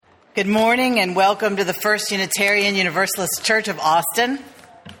Good morning and welcome to the First Unitarian Universalist Church of Austin.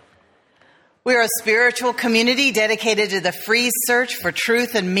 We are a spiritual community dedicated to the free search for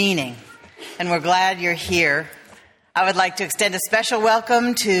truth and meaning, and we're glad you're here. I would like to extend a special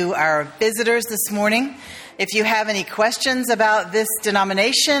welcome to our visitors this morning. If you have any questions about this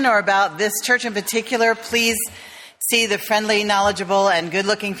denomination or about this church in particular, please see the friendly, knowledgeable, and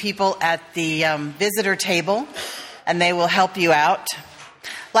good-looking people at the visitor table, and they will help you out.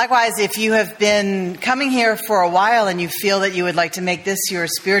 Likewise, if you have been coming here for a while and you feel that you would like to make this your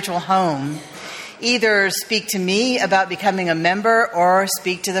spiritual home, either speak to me about becoming a member or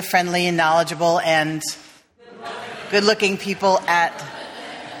speak to the friendly and knowledgeable and good-looking people at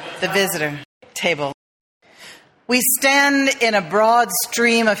the visitor table. We stand in a broad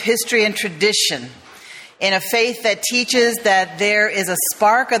stream of history and tradition, in a faith that teaches that there is a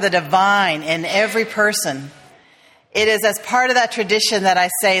spark of the divine in every person. It is as part of that tradition that I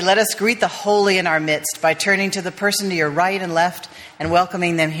say, let us greet the holy in our midst by turning to the person to your right and left and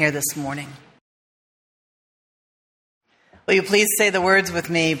welcoming them here this morning. Will you please say the words with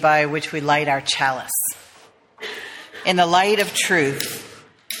me by which we light our chalice? In the light of truth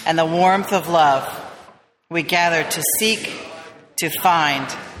and the warmth of love, we gather to seek, to find,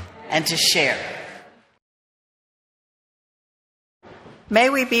 and to share. May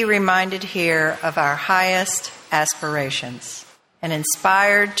we be reminded here of our highest aspirations and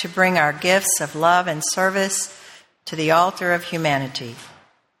inspired to bring our gifts of love and service to the altar of humanity.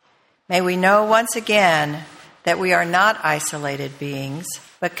 May we know once again that we are not isolated beings,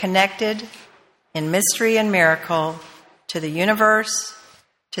 but connected in mystery and miracle to the universe,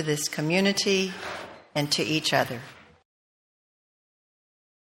 to this community, and to each other.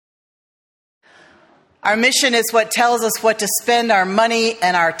 Our mission is what tells us what to spend our money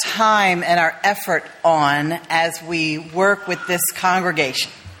and our time and our effort on as we work with this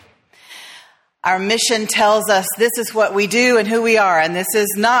congregation. Our mission tells us this is what we do and who we are, and this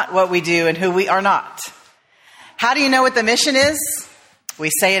is not what we do and who we are not. How do you know what the mission is?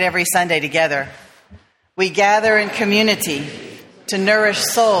 We say it every Sunday together. We gather in community to nourish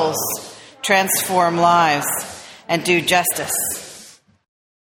souls, transform lives, and do justice.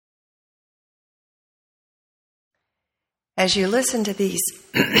 As you listen to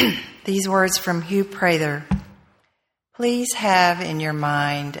these words from Hugh Prather, please have in your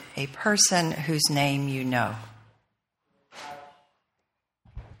mind a person whose name you know.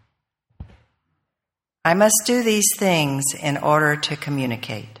 I must do these things in order to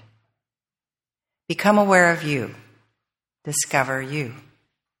communicate. Become aware of you. Discover you.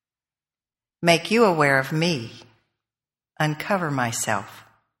 Make you aware of me. Uncover myself.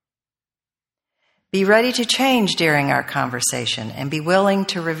 Be ready to change during our conversation and be willing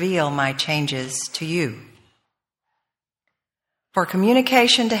to reveal my changes to you. For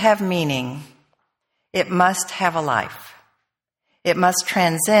communication to have meaning, it must have a life. It must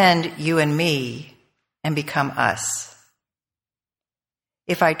transcend you and me and become us.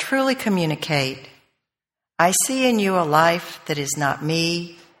 If I truly communicate, I see in you a life that is not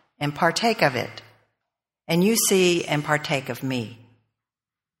me and partake of it, and you see and partake of me.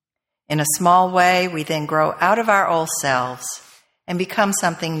 In a small way, we then grow out of our old selves and become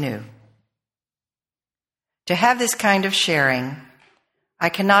something new. To have this kind of sharing, I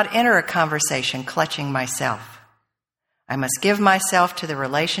cannot enter a conversation clutching myself. I must give myself to the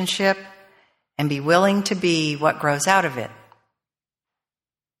relationship and be willing to be what grows out of it.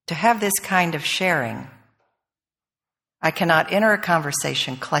 To have this kind of sharing, I cannot enter a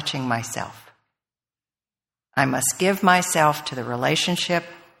conversation clutching myself. I must give myself to the relationship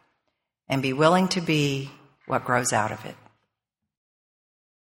and be willing to be what grows out of it.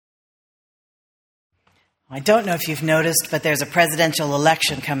 I don't know if you've noticed, but there's a presidential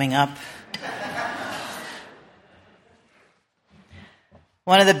election coming up.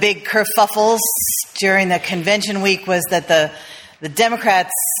 One of the big kerfuffles during the convention week was that the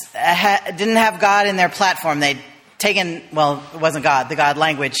Democrats didn't have God in their platform. They'd taken, well, it wasn't God, the God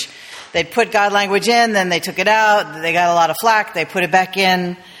language. They'd put God language in, then they took it out. They got a lot of flack. They put it back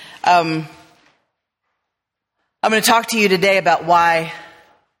in. I'm going to talk to you today about why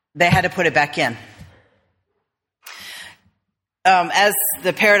they had to put it back in. As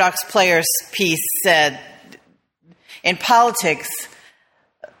the Paradox Players piece said, in politics,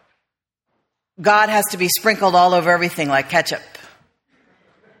 God has to be sprinkled all over everything like ketchup.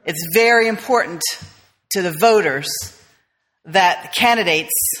 It's very important to the voters that candidates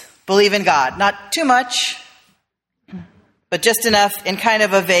believe in God. Not too much, but just enough in kind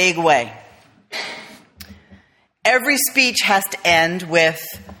of a vague way. Every speech has to end with,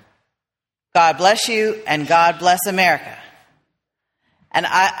 God bless you and God bless America. And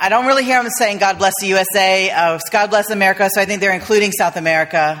I don't really hear them saying, God bless the USA, God bless America, so I think they're including South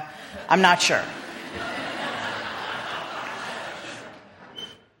America. I'm not sure.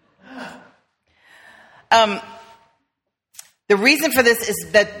 The reason for this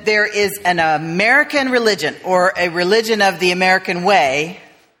is that there is an American religion, or a religion of the American way.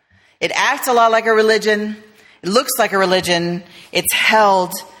 It acts a lot like a religion. It looks like a religion. It's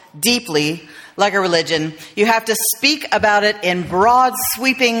held deeply like a religion. You have to speak about it in broad,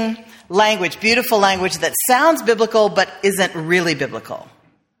 sweeping language, beautiful language that sounds biblical but isn't really biblical.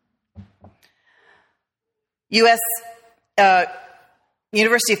 University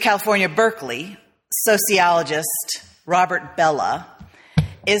of California, Berkeley, sociologist Robert Bellah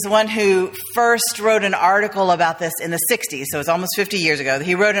is one who first wrote an article about this in the 60s, so it's almost 50 years ago.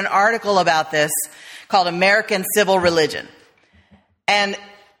 He wrote an article about this called American Civil Religion. And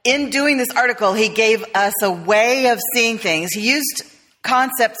in doing this article, he gave us a way of seeing things. He used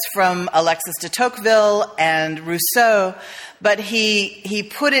concepts from Alexis de Tocqueville and Rousseau, but he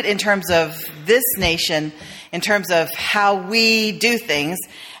put it in terms of this nation, in terms of how we do things,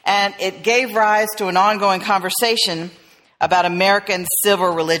 and it gave rise to an ongoing conversation about American civil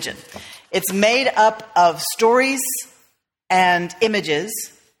religion. It's made up of stories and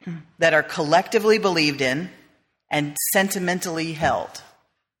images that are collectively believed in and sentimentally held.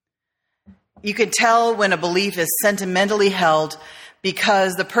 You can tell when a belief is sentimentally held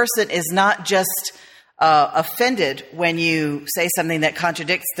because the person is not just offended when you say something that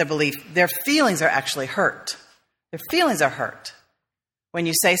contradicts their belief. Their feelings are actually hurt. Their feelings are hurt when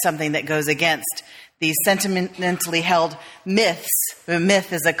you say something that goes against these sentimentally held myths. The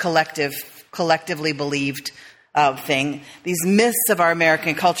myth is a collectively believed thing. These myths of our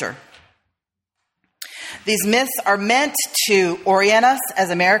American culture. These myths are meant to orient us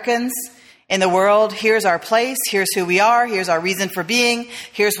as Americans in the world. Here's our place. Here's who we are. Here's our reason for being.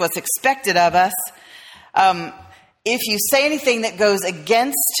 Here's what's expected of us. If you say anything that goes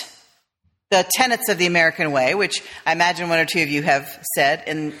against the tenets of the American way, which I imagine one or two of you have said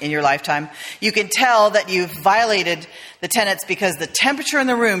in your lifetime, you can tell that you've violated the tenets because the temperature in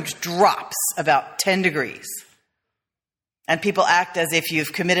the room drops about 10 degrees. And people act as if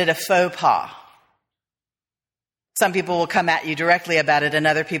you've committed a faux pas. Some people will come at you directly about it, and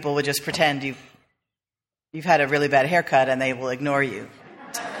other people will just pretend you've had a really bad haircut, and they will ignore you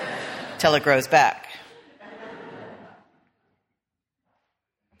till it grows back.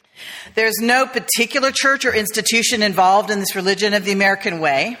 There's no particular church or institution involved in this religion of the American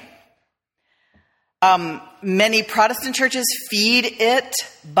way. Many Protestant churches feed it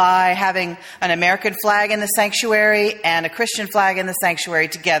by having an American flag in the sanctuary and a Christian flag in the sanctuary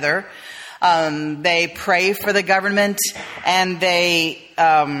together. They pray for the government, and they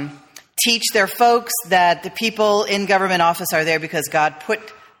teach their folks that the people in government office are there because God put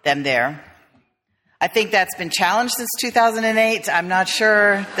them there. I think that's been challenged since 2008. I'm not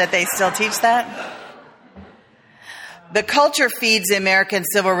sure that they still teach that. The culture feeds the American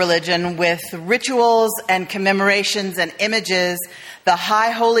civil religion with rituals and commemorations and images. The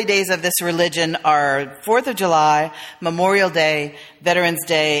high holy days of this religion are 4th of July, Memorial Day, Veterans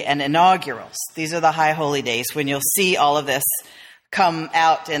Day, and inaugurals. These are the high holy days when you'll see all of this come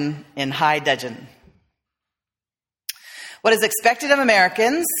out in high dudgeon. What is expected of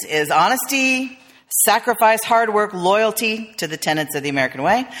Americans is honesty, sacrifice, hard work, loyalty to the tenets of the American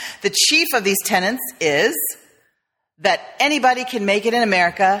way. The chief of these tenets is that anybody can make it in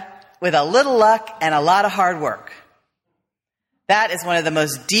America with a little luck and a lot of hard work. That is one of the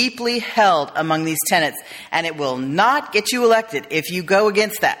most deeply held among these tenets, and it will not get you elected if you go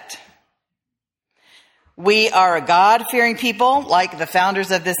against that. We are a God-fearing people, like the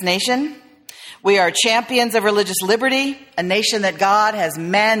founders of this nation. We are champions of religious liberty, a nation that God has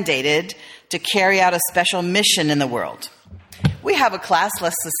mandated to carry out a special mission in the world. We have a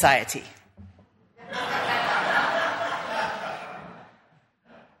classless society.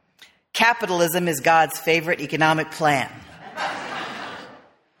 Capitalism is God's favorite economic plan.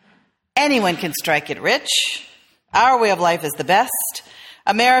 Anyone can strike it rich. Our way of life is the best.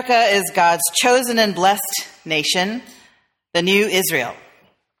 America is God's chosen and blessed nation, the new Israel.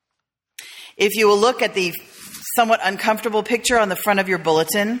 If you will look at the somewhat uncomfortable picture on the front of your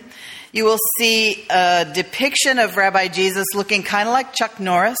bulletin, you will see a depiction of Rabbi Jesus looking kind of like Chuck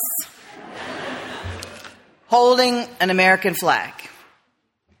Norris, holding an American flag.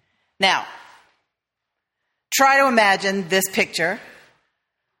 Now, try to imagine this picture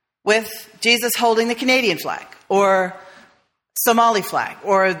with Jesus holding the Canadian flag, or Somali flag,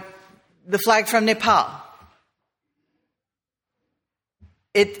 or the flag from Nepal.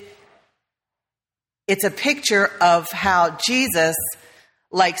 It's a picture of how Jesus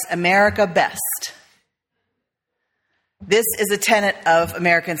likes America best. This is a tenet of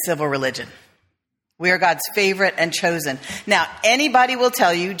American civil religion. We are God's favorite and chosen. Now, anybody will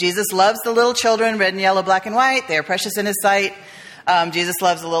tell you Jesus loves the little children, red and yellow, black and white. They are precious in his sight. Jesus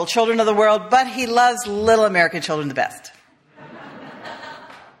loves the little children of the world, but he loves little American children the best.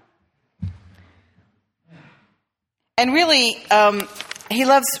 And really, he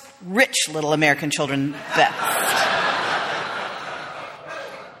loves rich little American children best.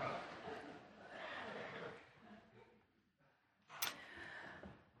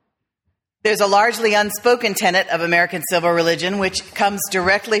 There's a largely unspoken tenet of American civil religion, which comes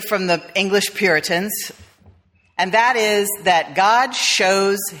directly from the English Puritans, and that is that God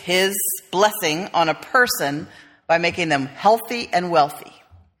shows his blessing on a person by making them healthy and wealthy.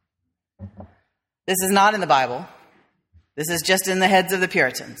 This is not in the Bible. This is just in the heads of the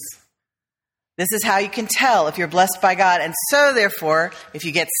Puritans. This is how you can tell if you're blessed by God. And so, therefore, if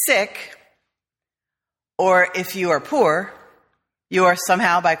you get sick or if you are poor, you are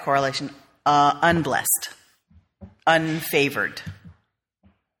somehow, by correlation, unblessed, unfavored.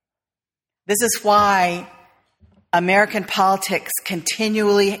 This is why American politics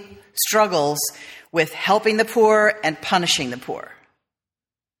continually struggles with helping the poor and punishing the poor.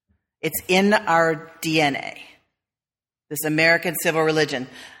 It's in our DNA, this American civil religion.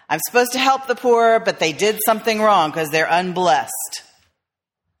 I'm supposed to help the poor, but they did something wrong because they're unblessed.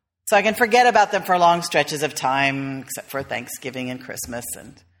 So I can forget about them for long stretches of time, except for Thanksgiving and Christmas,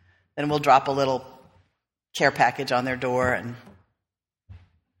 and then we'll drop a little care package on their door. And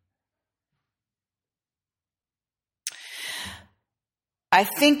I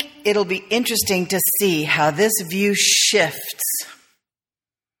think it'll be interesting to see how this view shifts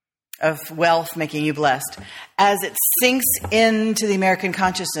of wealth making you blessed as it sinks into the American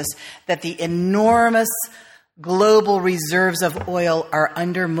consciousness that the enormous global reserves of oil are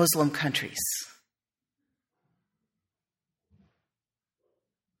under Muslim countries.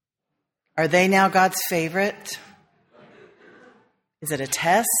 Are they now God's favorite? Is it a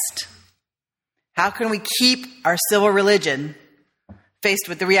test? How can we keep our civil religion faced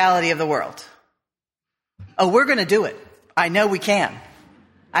with the reality of the world? Oh, we're going to do it. I know we can.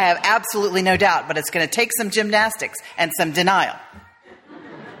 I have absolutely no doubt, but it's going to take some gymnastics and some denial.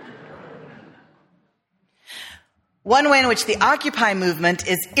 One way in which the Occupy movement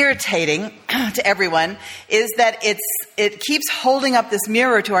is irritating to everyone is that it keeps holding up this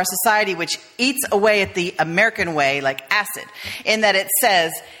mirror to our society, which eats away at the American way like acid, in that it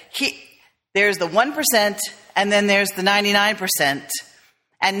says, there's the 1% and then there's the 99%,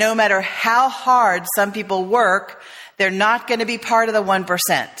 and no matter how hard some people work, they're not going to be part of the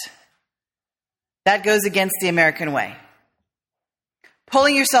 1%. That goes against the American way.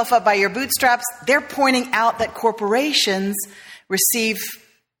 Pulling yourself up by your bootstraps, they're pointing out that corporations receive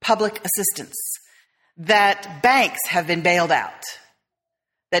public assistance, that banks have been bailed out,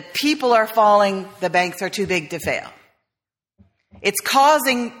 that people are falling, the banks are too big to fail. It's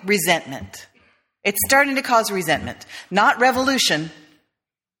causing resentment. It's starting to cause resentment, not revolution,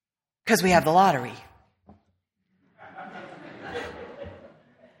 because we have the lottery.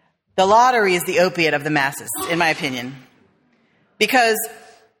 The lottery is the opiate of the masses, in my opinion. Because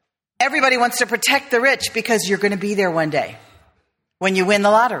everybody wants to protect the rich because you're going to be there one day when you win the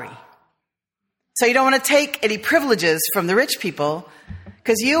lottery. So you don't want to take any privileges from the rich people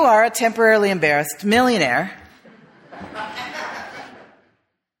because you are a temporarily embarrassed millionaire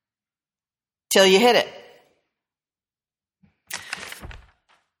till you hit it.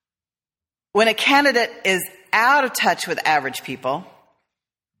 When a candidate is out of touch with average people,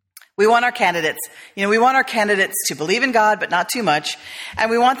 we want our candidates to believe in God, but not too much.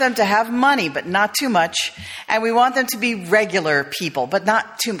 And we want them to have money, but not too much. And we want them to be regular people, but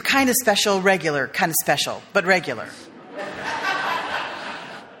not too, kind of special, regular, kind of special, but regular.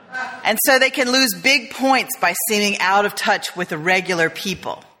 And so they can lose big points by seeming out of touch with the regular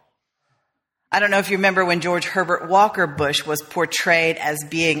people. I don't know if you remember when George Herbert Walker Bush was portrayed as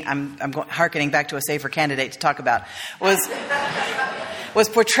being, I'm hearkening back to a safer candidate to talk about, was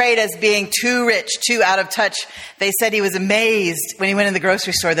portrayed as being too rich, too out of touch. They said he was amazed when he went in the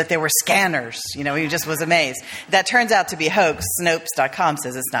grocery store that there were scanners. You know, he just was amazed. That turns out to be a hoax. Snopes.com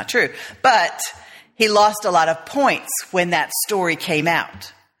says it's not true. But he lost a lot of points when that story came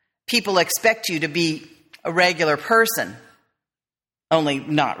out. People expect you to be a regular person, only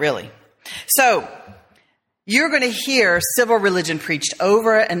not really. So you're going to hear civil religion preached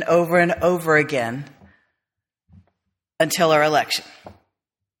over and over and over again until our election.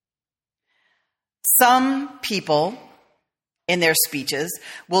 Some people in their speeches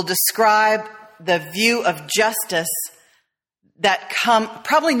will describe the view of justice that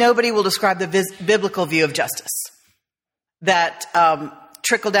probably nobody will describe the biblical view of justice. That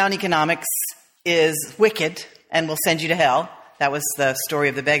trickle-down economics is wicked and will send you to hell. That was the story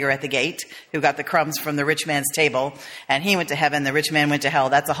of the beggar at the gate who got the crumbs from the rich man's table, and he went to heaven, the rich man went to hell.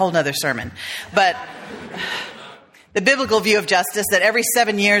 That's a whole nother sermon. But the biblical view of justice, that every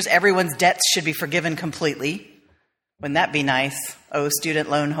 7 years, everyone's debts should be forgiven completely. Wouldn't that be nice? Oh, student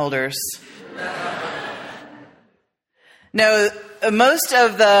loan holders. No, most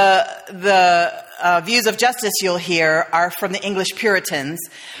of the views of justice you'll hear are from the English Puritans,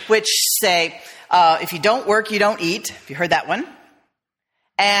 which say, if you don't work, you don't eat. Have you heard that one?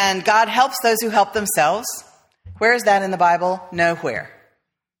 And God helps those who help themselves. Where is that in the Bible? Nowhere.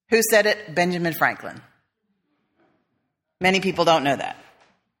 Who said it? Benjamin Franklin. Many people don't know that.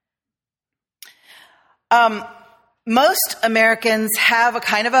 Most Americans have a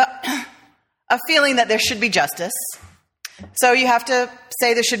kind of a feeling that there should be justice. So you have to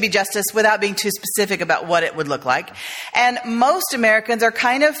say there should be justice without being too specific about what it would look like. And most Americans are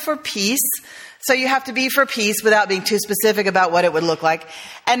kind of for peace. So you have to be for peace without being too specific about what it would look like.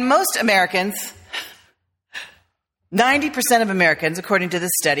 And most Americans, 90% of Americans, according to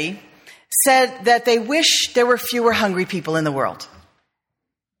this study, said that they wish there were fewer hungry people in the world.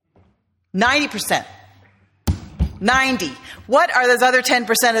 90%. 90. What are those other 10%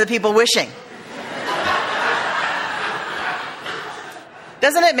 of the people wishing?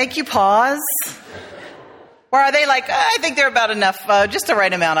 Doesn't it make you pause? Or are they like, I think there are about enough, just the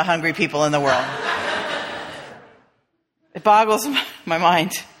right amount of hungry people in the world? It boggles my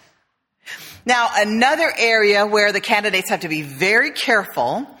mind. Now, another area where the candidates have to be very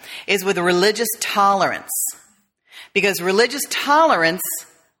careful is with religious tolerance. Because religious tolerance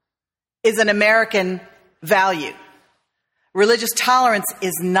is an American value. Religious tolerance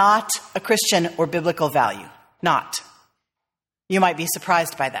is not a Christian or biblical value. Not. You might be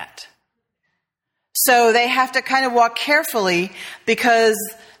surprised by that. So they have to kind of walk carefully because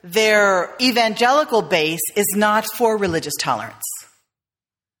their evangelical base is not for religious tolerance.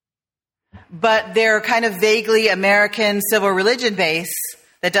 But their kind of vaguely American civil religion base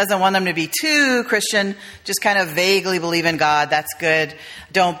that doesn't want them to be too Christian, just kind of vaguely believe in God, that's good.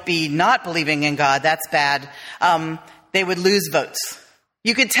 Don't be not believing in God, that's bad. They would lose votes.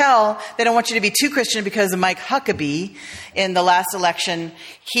 You could tell they don't want you to be too Christian because of Mike Huckabee in the last election.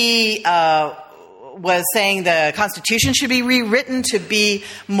 He was saying the Constitution should be rewritten to be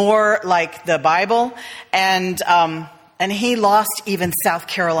more like the Bible, and he lost even South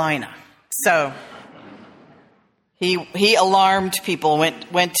Carolina. So he alarmed people,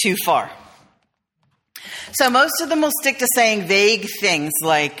 went too far. So most of them will stick to saying vague things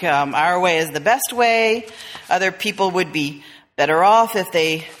like our way is the best way. Other people would be better off if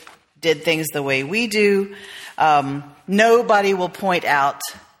they did things the way we do. Nobody will point out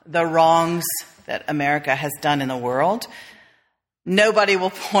the wrongs that America has done in the world. Nobody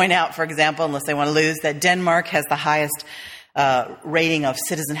will point out, for example, unless they want to lose, that Denmark has the highest rating of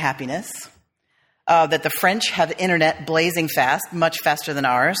citizen happiness. That the French have internet blazing fast, much faster than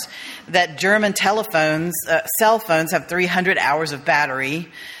ours. That German cell phones have 300 hours of battery.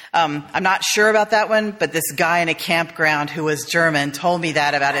 I'm not sure about that one, but this guy in a campground who was German told me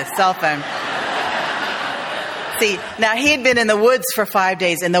that about his cell phone. See, now he had been in the woods for 5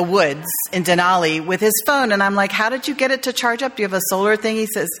 days, in the woods in Denali with his phone, and I'm like, how did you get it to charge up? Do you have a solar thing? He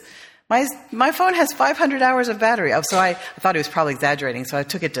says, my phone has 500 hours of battery. So I thought he was probably exaggerating, so I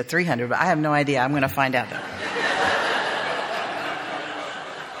took it to 300, but I have no idea. I'm going to find out, though.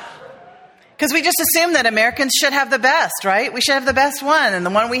 Because we just assume that Americans should have the best, right? We should have the best one, and the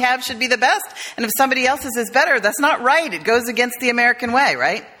one we have should be the best. And if somebody else's is better, that's not right. It goes against the American way,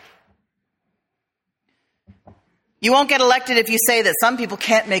 right? You won't get elected if you say that some people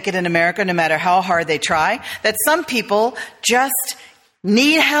can't make it in America no matter how hard they try, that some people just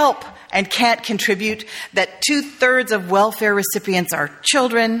need help and can't contribute, that 2/3 of welfare recipients are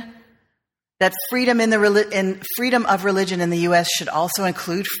children, that freedom of religion in the U.S. should also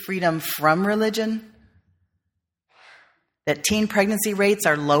include freedom from religion, that teen pregnancy rates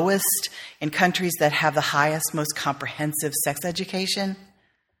are lowest in countries that have the highest, most comprehensive sex education.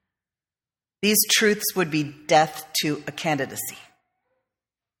 These truths would be death to a candidacy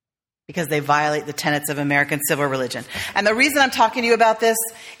because they violate the tenets of American civil religion. And the reason I'm talking to you about this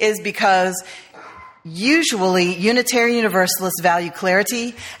is because usually Unitarian Universalists value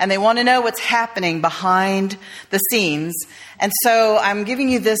clarity and they want to know what's happening behind the scenes. And so I'm giving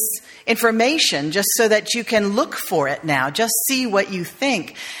you this information just so that you can look for it now. Just see what you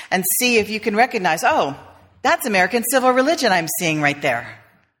think and see if you can recognize, oh, that's American civil religion I'm seeing right there.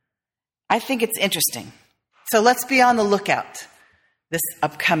 I think it's interesting. So let's be on the lookout. this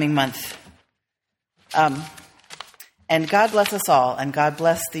upcoming month. And God bless us all, and God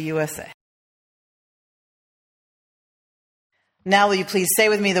bless the USA. Now will you please say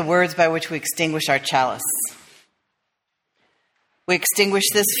with me the words by which we extinguish our chalice? We extinguish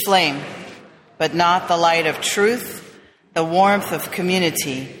this flame, but not the light of truth, the warmth of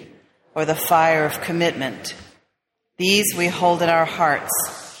community, or the fire of commitment. These we hold in our hearts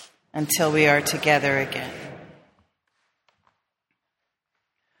until we are together again.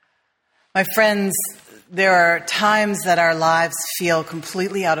 My friends, there are times that our lives feel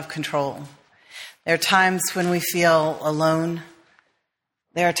completely out of control. There are times when we feel alone.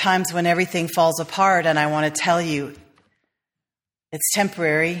 There are times when everything falls apart, and I want to tell you, it's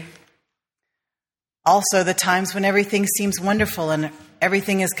temporary. Also, the times when everything seems wonderful and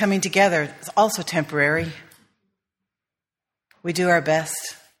everything is coming together, it's also temporary. We do our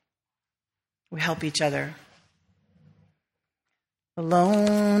best. We help each other. The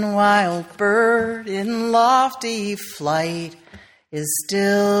lone wild bird in lofty flight is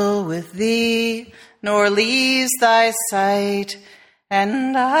still with thee, nor leaves thy sight.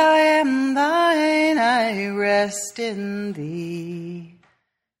 And I am thine, I rest in thee.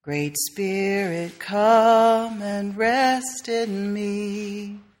 Great Spirit, come and rest in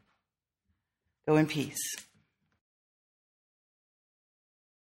me. Go in peace.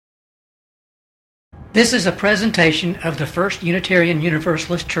 This is a presentation of the First Unitarian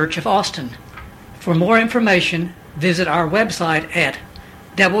Universalist Church of Austin. For more information, visit our website at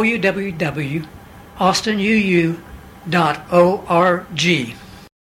www.austinuu.org.